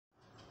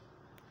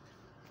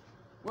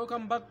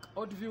Welcome back,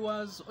 old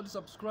viewers, old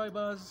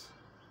subscribers.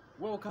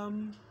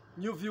 Welcome,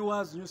 new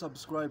viewers, new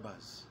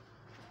subscribers.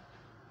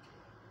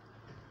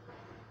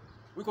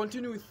 We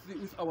continue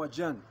with our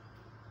journey.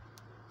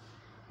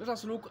 Let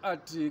us look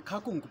at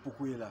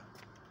Kakunkupukwila,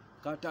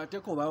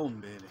 Kataata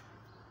Baombele.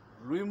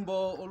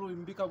 Rimbo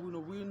oluimbika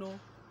bwino bwino.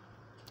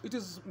 It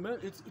is sung.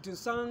 It is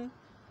sung.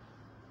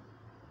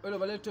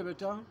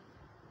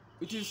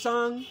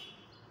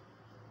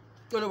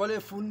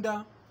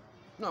 Funda.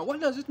 Now,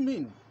 what does it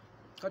mean?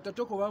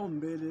 Kataata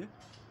Baombele,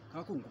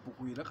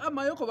 Kakunkupukwila.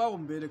 Kamayoko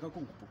Baombele,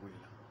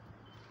 Kakunkupukwila.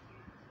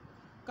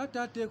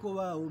 Kataata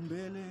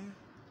Baombele,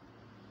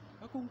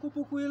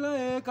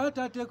 Kakunkupukwila,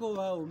 Kataata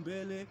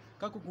Baombele,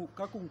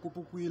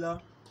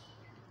 Kakunkupukwila.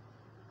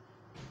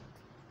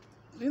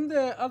 In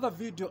the other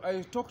video,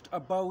 I talked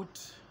about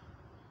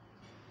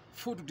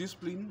food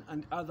discipline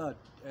and other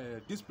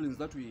disciplines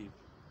that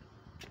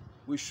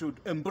we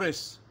should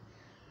embrace.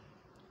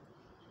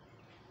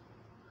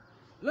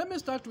 Let me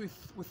start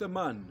with a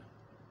man.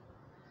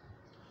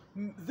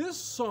 This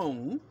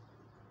song,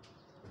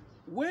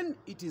 when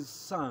it is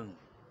sung,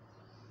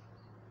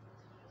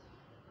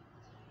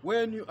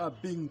 when you are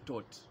being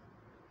taught,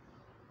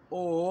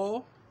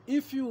 or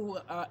if you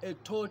are a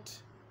taught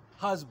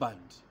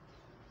husband,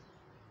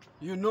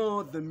 you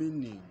know the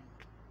meaning.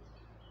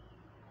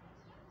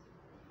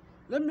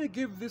 Let me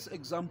give this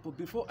example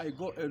before I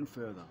go any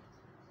further.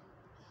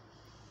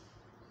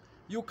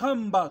 You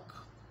come back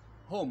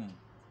home.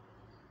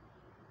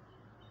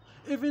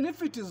 Even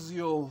if it is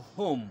your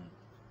home,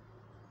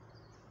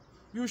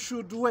 you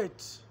should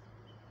wait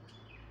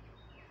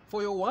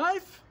for your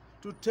wife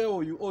to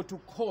tell you or to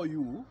call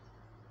you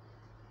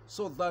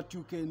so that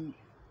you can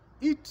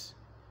eat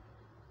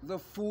the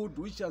food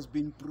which has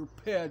been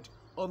prepared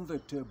on the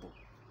table.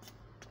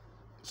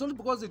 It's not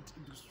because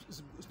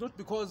it's not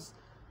because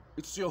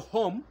it's your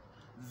home,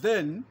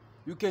 then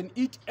you can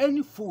eat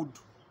any food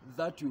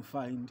that you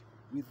find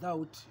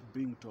without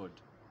being told.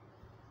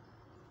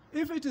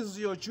 If it is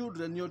your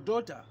children, your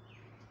daughter,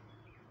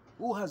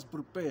 who has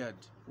prepared,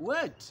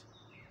 wait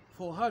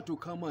for her to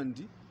come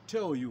and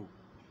tell you,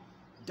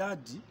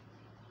 Daddy,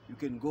 you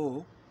can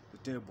go to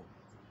the table.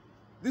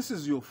 This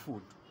is your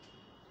food.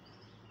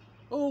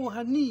 Oh,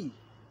 honey,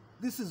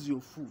 this is your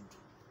food.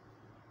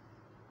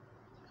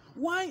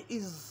 Why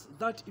is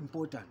that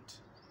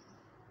important?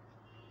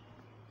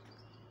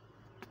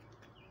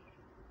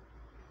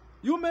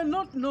 You may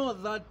not know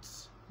that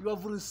you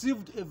have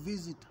received a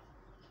visitor.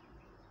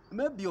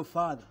 Maybe your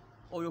father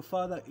or your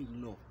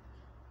father-in-law,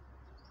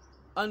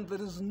 and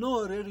there is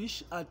no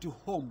relish at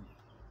home.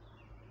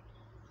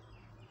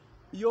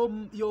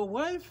 Your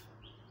wife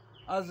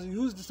has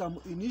used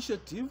some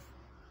initiative.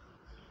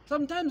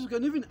 Sometimes you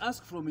can even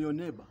ask from your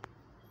neighbor.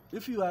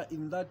 If you are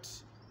in that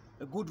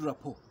a good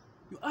rapport,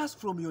 you ask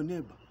from your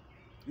neighbor.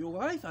 Your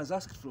wife has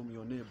asked from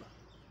your neighbor,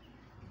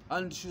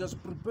 and she has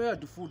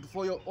prepared food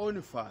for your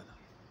own father.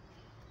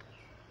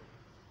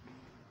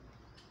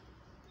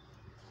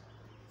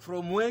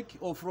 From work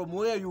or from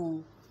where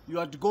you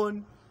had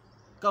gone,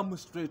 come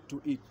straight to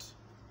it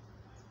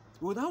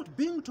without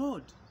being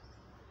told.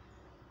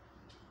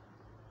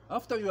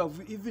 After you have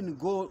even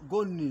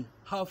gone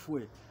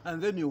halfway, and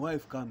then your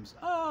wife comes,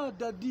 ah,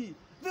 Daddy,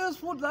 this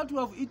food that you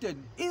have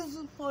eaten is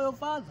for your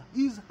father.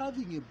 He's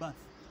having a bath.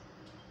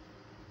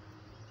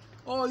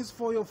 Or it's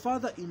for your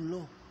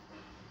father-in-law.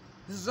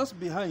 He's just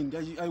behind.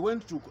 I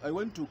went to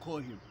call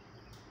him.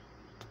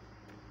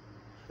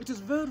 It is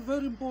very,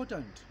 very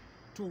important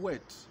to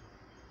wait.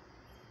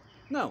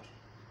 Now,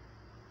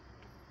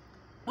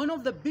 one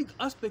of the big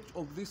aspects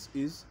of this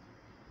is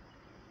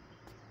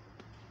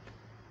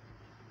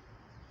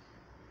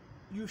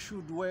you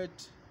should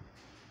wait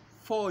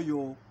for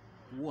your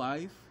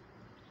wife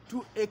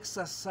to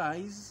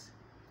exercise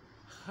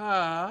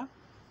her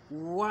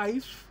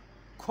wife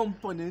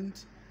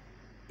component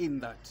in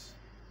that.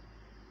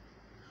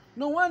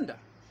 No wonder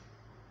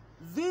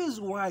these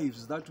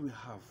wives that we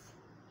have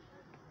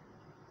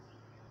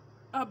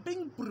are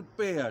being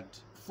prepared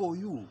for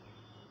you.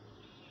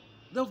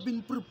 They've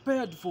been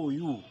prepared for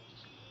you.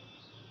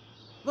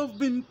 They've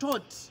been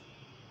taught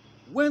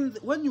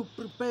when you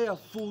prepare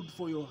food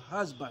for your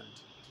husband,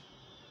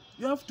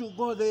 you have to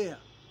go there.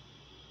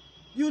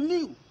 You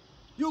knew.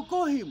 You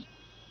call him.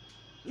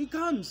 He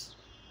comes.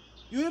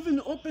 You even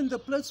open the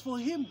plates for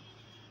him.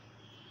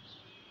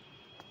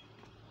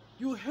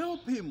 You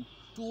help him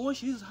to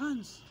wash his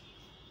hands.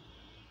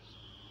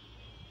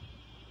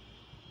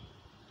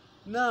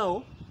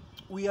 Now,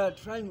 we are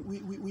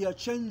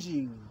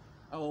changing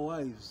our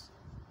wives.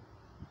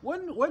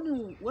 When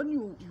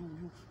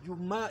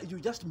you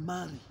just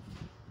marry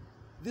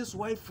this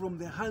wife from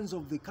the hands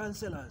of the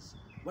counselors,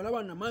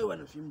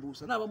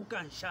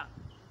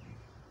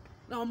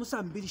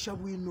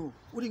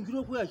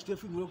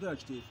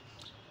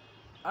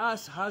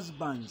 as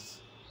husbands,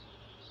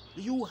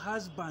 you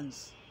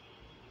husbands,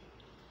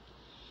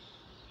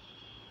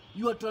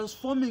 you are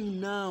transforming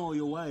now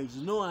your wives.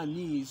 No,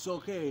 Annie, it's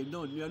okay.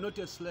 No, you are not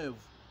a slave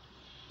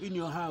in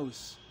your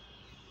house.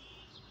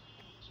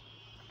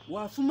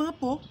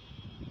 Wafumapo,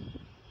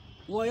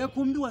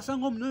 wayakumbi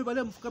wasango mnoyo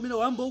bale mfukamina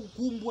wamba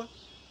okukumbwa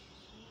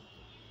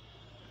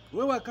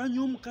we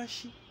wakanywa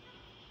omukashi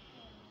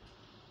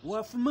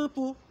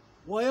wafumapo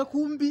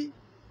wayakumbi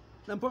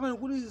na mpaka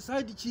nukuli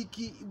side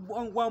chiki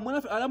wa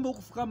mwanafe alamba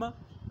okufukama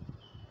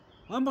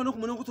wamba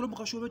nokumona okutula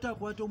omukashi obeta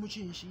akwata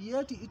omuchinshi,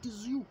 yet it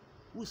is you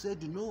who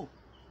said no,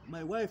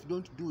 my wife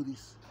don't do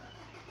this.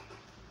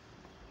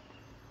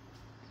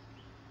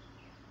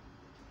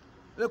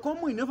 Leko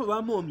mwinefe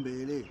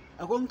Baombele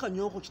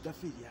akonkanyoko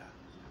chitafiya.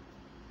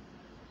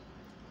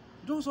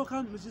 It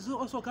is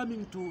also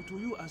coming to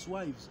you as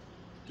wives.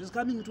 It is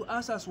coming to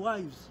us as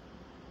wives.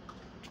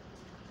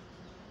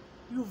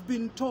 You've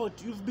been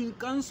taught, you've been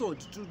counseled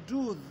to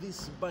do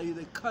this by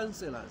the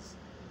counselors.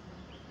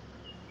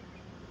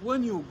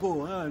 When you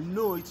go,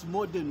 no, it's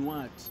more than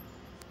what?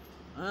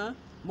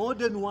 More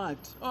than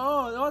what?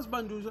 Oh, the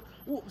husband,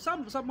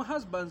 some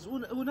husbands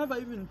will never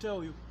even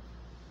tell you.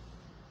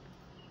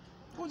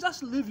 Will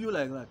just leave you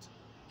like that.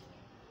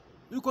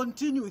 You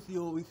continue with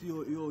your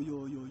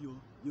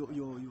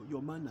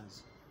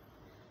manners.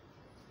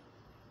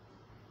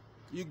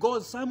 He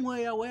goes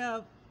somewhere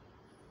where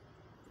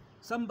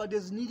somebody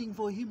is needing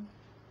for him,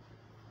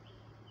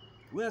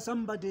 where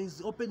somebody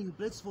is opening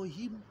plates for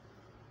him,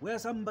 where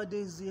somebody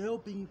is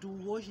helping to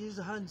wash his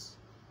hands.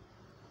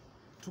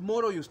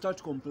 Tomorrow you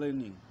start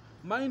complaining.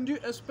 Mind you,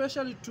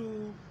 especially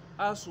to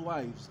us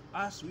wives,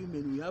 us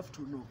women, we have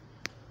to know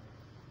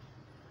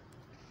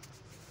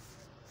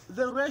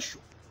the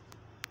ratio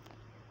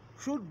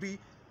should be,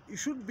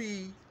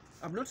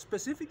 I'm not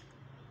specific.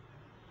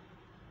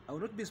 I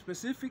will not be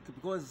specific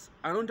because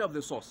I don't have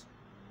the source.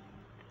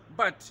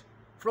 But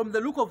from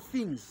the look of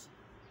things,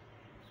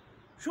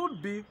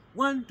 should be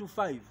 1 to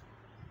 5.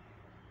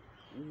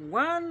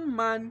 1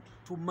 man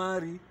to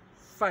marry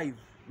 5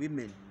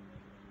 women.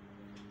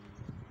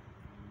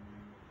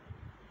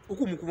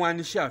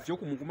 Ukumukumanisha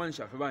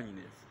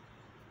banyinefu.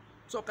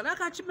 So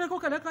kalaka chimeko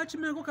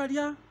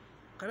kalya.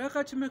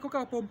 Kalaka chimeko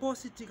ka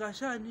pomposity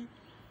kashani.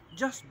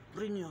 Just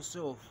bring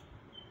yourself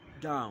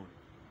down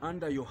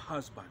under your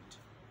husband.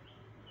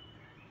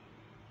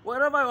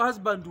 Wherever your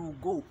husband will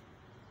go,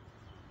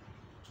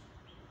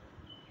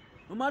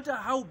 no matter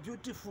how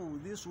beautiful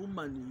this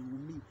woman you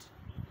will meet,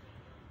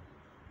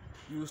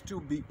 you will still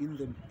be in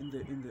the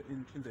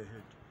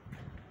head,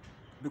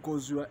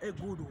 because you are a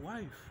good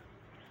wife.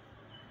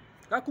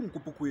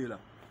 Kakunkupukwila.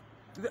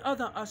 The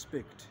other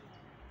aspect,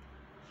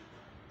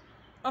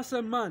 as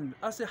a man,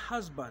 as a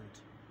husband,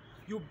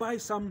 you buy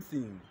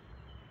something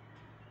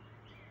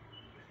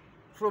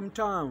from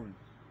town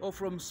or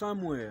from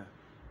somewhere.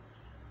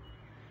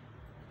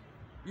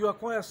 You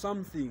acquire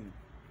something.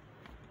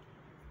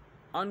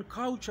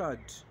 Uncultured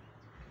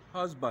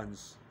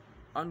husbands,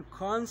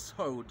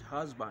 uncounseled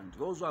husbands,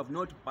 those who have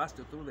not passed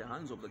through the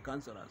hands of the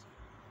counselors,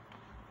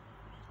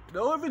 they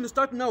will even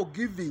start now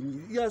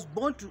giving. He has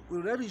bought a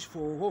relish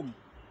for home.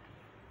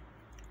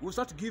 We'll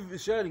start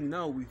sharing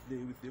now with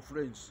the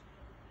friends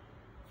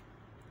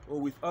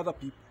or with other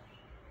people.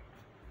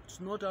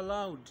 It's not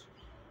allowed.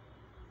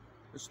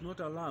 It's not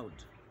allowed.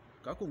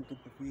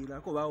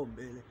 Kakunkupukwila ko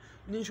Baombele.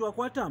 Ninshwa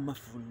kwata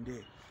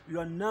Amafunde.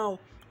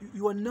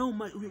 You've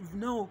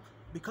now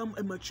become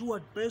a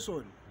matured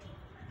person.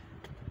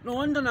 No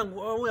wonder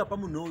nangu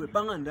pamunowe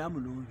panganda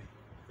amunowe.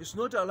 It's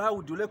not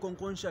allowed to let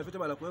konkonsha fete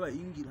bala kweba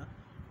ingila.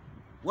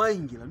 Why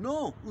ingila?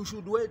 No, you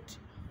should wait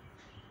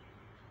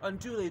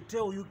until they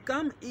tell you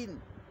come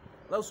in.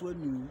 That's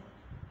when you.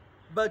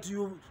 But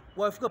you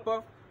wafika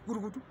pa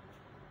gurugutu.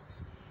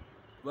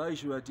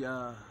 Waishu ati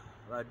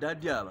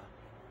dadiaba.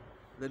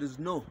 There is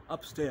no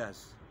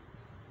upstairs.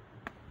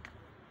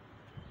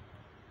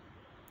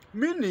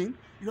 Meaning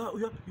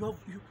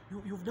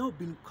you've now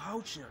been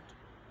cultured.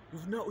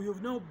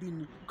 You've now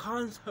been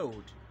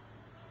counseled.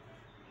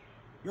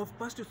 You have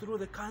passed through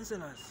the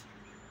counselors.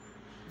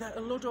 There are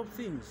a lot of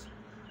things.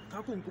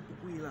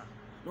 Kakunkupukwila.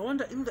 No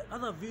wonder in the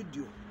other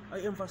video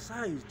I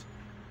emphasized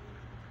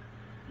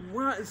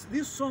why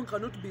this song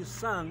cannot be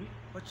sung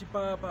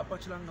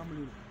pachilanga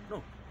mulilo.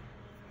 No.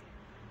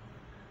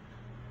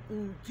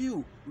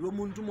 Until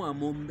Romuntu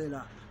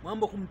Baombele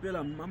mambo kumpela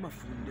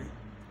Amafunde.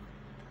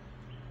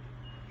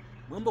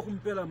 Mambo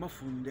kumpela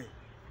Amafunde.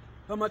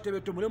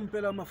 Pamatebe tomule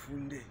mpela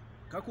Amafunde.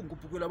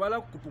 Kakunkupukwila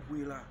bala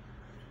kupukwila.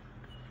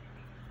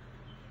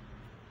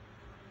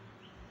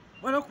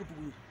 Bala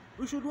kupukwila.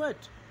 We should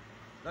wait.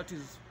 That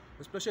is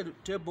especially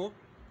table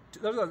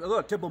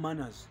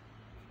manners.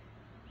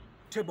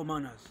 Table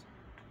manners.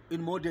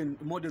 In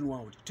modern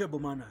world, table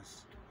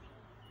manners.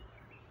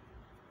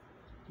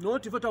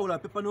 Not if I will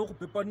paper no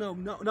paper now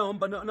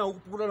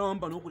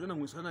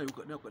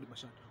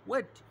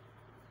wait.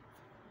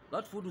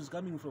 That food is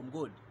coming from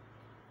God.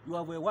 You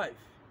have a wife.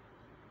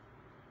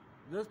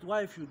 That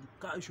wife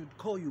should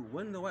call you.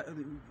 When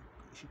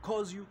she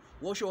calls you,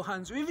 wash your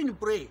hands. You even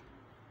pray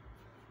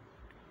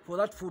for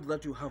that food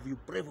that you have. You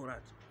pray for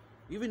that.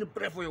 Even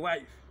pray for your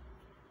wife.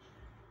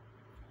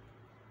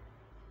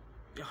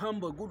 A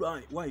humble, good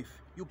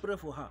wife. You pray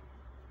for her.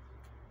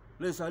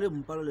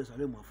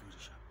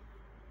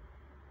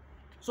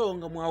 So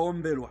nga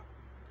Baombelwa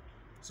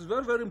It's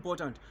very, very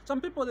important.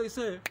 Some people, they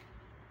say,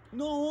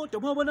 no,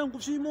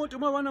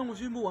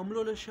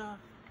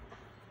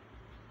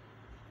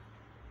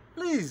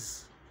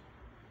 please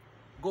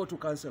go to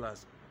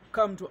counselors.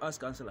 Come to us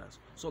counselors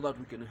so that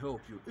we can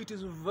help you. It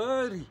is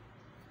very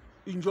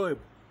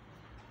enjoyable.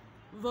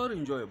 Very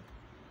enjoyable.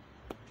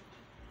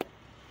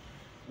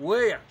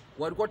 Where?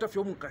 What if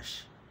you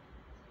mukash?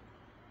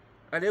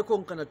 Aleko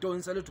nkana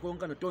tonsale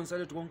tukonkana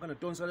tonsale tukonkana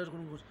tonsale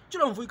tukonkana.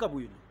 Chilo mvuika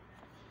bwino.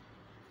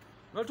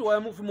 Natu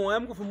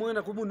wayamukufumu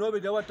na kubu nobe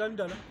dawa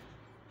tandala.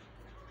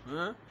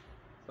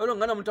 Olo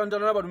ngana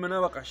mutandala na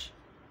badumena bakashi.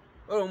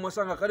 Olo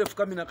mwasanga kale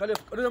fukamina kale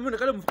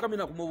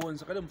mfukamina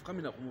kumubonza kale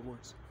mfukamina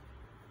kumubonza.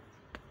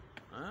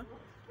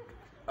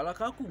 Ala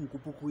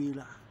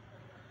Kakunkupukwila.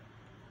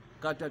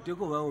 Kataata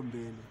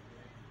Baombele.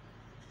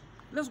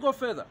 Let's go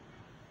further.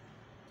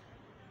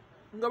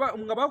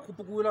 Ngaba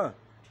kupukwila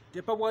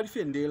tepa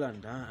bwalifendela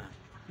nda.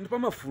 Nipa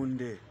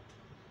mafunde.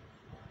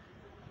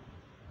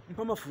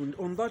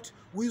 On that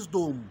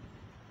wisdom.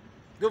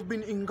 They've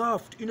been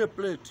engulfed in a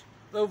plate.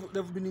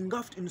 They've been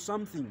engulfed in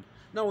something.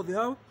 Now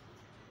they're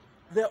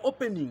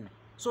opening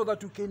so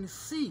that you can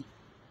see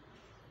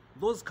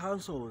those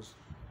counsels,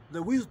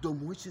 the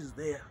wisdom which is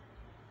there.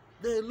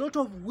 There's a lot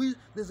of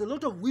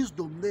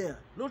wisdom there,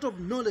 a lot of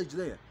knowledge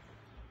there.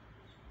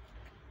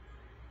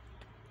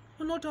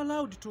 You're not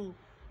allowed to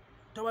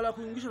tabala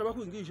kuingisha na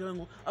bakuingisha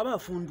lango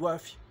abafundwa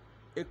afi.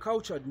 A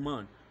cultured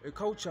man, a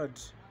cultured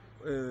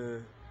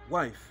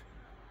wife.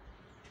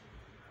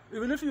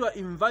 Even if you are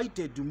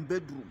invited to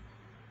bedroom,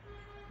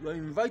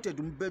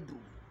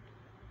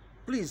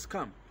 please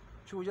come.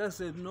 She will just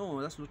say,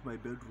 no, that's not my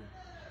bedroom.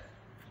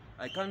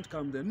 I can't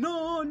come there.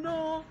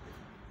 No.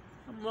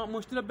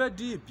 I'm still a bed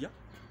deep, yeah?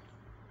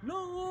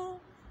 No.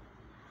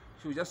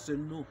 She will just say,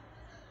 no,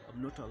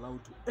 I'm not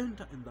allowed to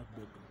enter in that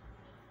bedroom.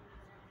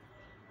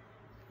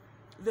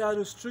 There are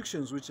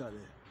restrictions which are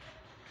there.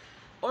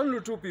 Only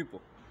 2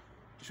 people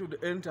should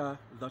enter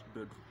that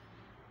bedroom.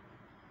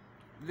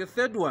 The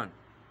third one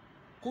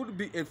could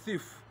be a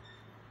thief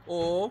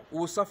or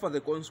will suffer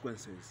the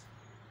consequences.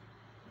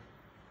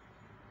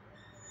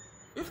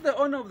 If the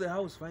owner of the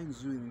house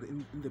finds you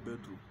in the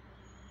bedroom,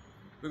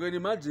 you can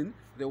imagine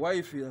the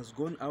wife has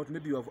gone out,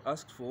 maybe you have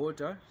asked for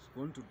water, she's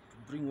going to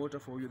bring water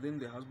for you, then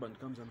the husband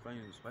comes and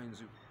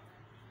finds you.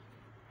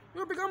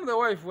 You become the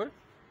wife, eh?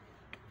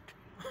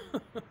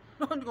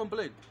 Don't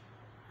complain.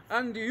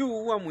 And you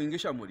who are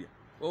mwingisha mudia,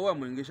 or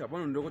mwingisha,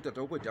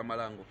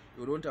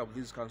 you don't have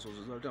these counsels,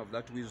 you don't have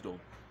that wisdom.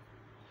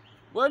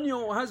 When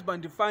your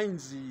husband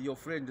finds your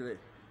friend there,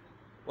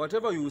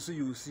 whatever you see,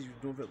 you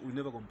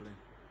never complain.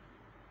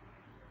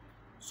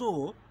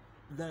 So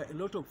there are a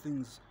lot of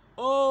things.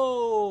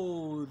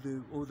 All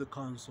the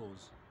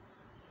councils,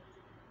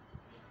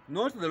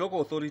 not the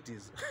local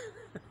authorities,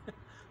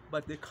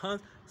 but the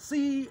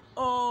COUNASEL,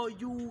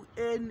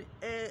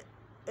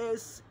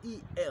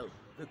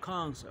 the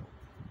council.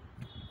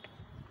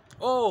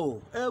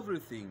 Oh,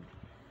 everything.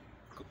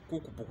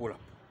 Kukupukula.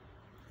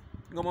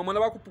 Ngamamana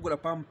bakupukula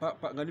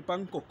ngani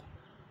pankoko.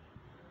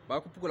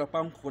 Bakupukula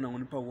pankoko na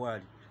ngonipa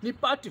wali. Ni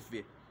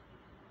patife.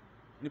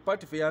 Ni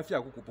patife ya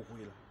afya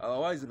kukupukwila.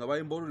 Otherwise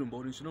ngabaye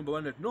mbolu shinomba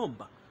banda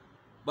nomba.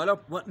 Bala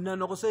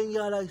nano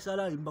kosenyala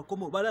isala imba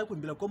komo bala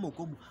kwimbila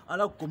komo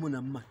ala komo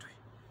na mmatwe.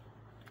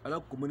 Ala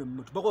komo na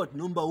mmatwe. Bakoti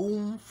nomba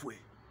umfwe.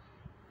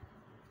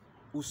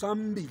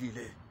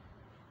 Usambilile.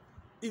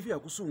 If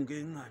yakusunga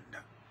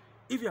enganda.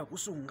 If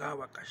yakusunga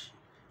abakashi.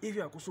 If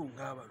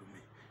yakusunga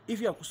abalume.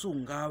 If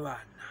yakusunga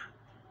abana.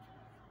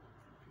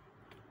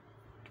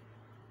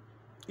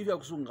 If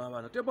yakusunga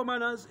abana. Temple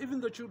manners, even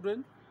the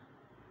children,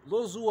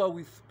 those who are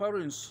with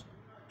parents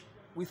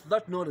with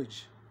that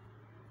knowledge.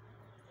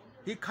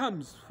 He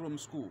comes from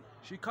school.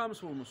 She comes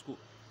from school.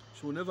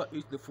 She will never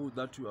eat the food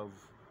that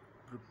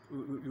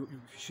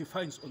she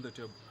finds on the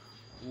table.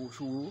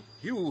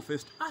 He will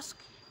first ask,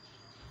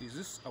 is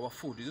this our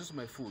food? Is this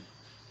my food?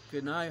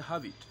 Can I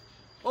have it?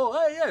 Oh,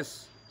 hey,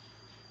 yes.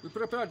 We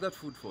prepared that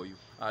food for you.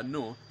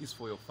 No, it's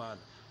for your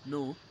father.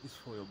 No, it's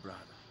for your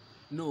brother.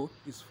 No,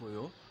 it's for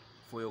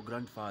your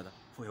grandfather,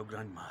 for your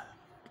grandmother.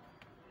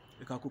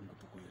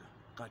 Kakunkupukwila.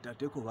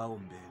 Kataata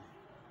Baombele.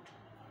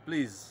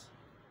 Please,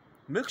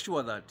 make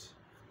sure that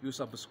you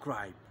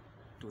subscribe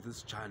to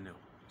this channel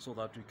so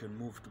that we can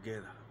move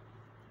together.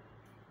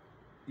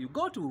 You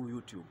go to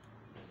YouTube.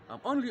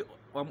 I'm only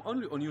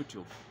on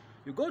YouTube.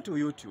 You go to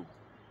YouTube.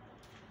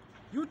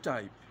 You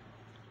type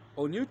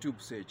on YouTube,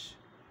 search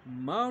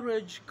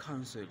marriage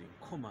counseling,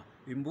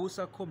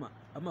 Imbusa,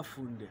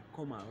 Amafunde,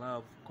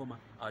 love,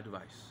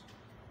 advice.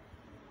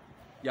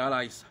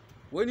 Yalaisa.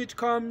 When it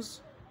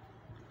comes,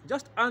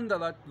 just under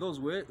that those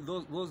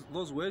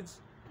words,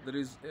 there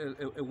is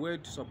a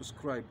word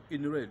subscribe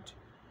in red.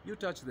 You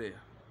touch there.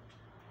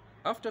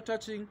 After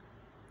touching,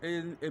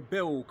 a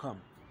bell will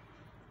come.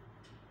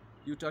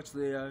 You touch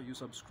there, you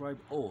subscribe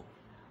all,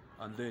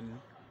 and then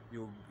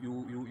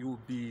you'll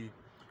be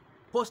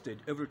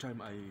posted every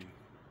time I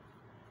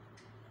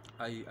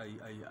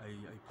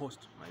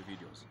post my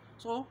videos.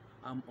 So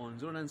I'm on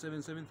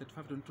 0977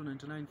 35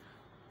 2299.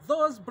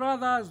 Those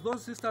brothers,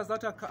 those sisters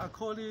that are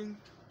calling,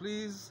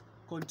 please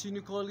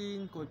continue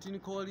calling, continue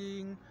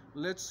calling.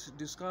 Let's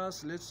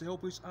discuss, let's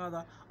help each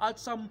other. At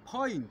some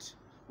point,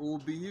 we'll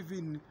be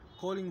even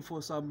calling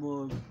for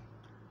some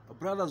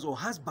brothers or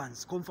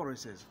husbands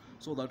conferences,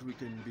 so that we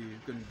can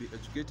be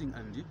educating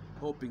and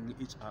helping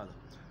each other.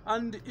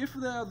 And if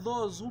there are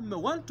those who may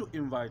want to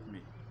invite me,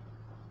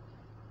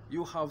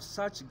 you have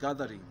such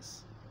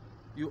gatherings,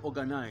 you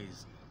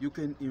organize, you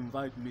can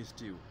invite me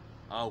still.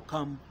 I'll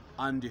come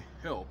and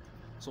help,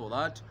 so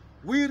that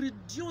we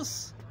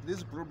reduce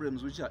these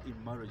problems which are in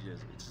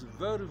marriages. It's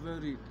very,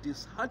 very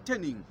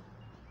disheartening.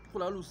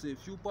 We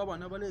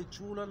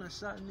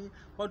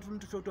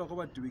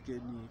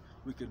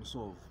can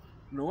solve.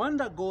 No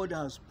wonder God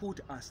has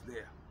put us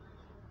there.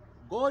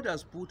 God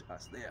has put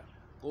us there.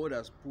 God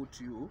has put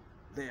you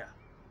there.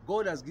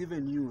 God has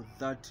given you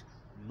that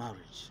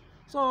marriage.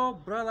 So,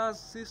 brothers,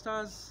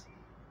 sisters,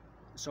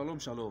 shalom,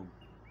 shalom.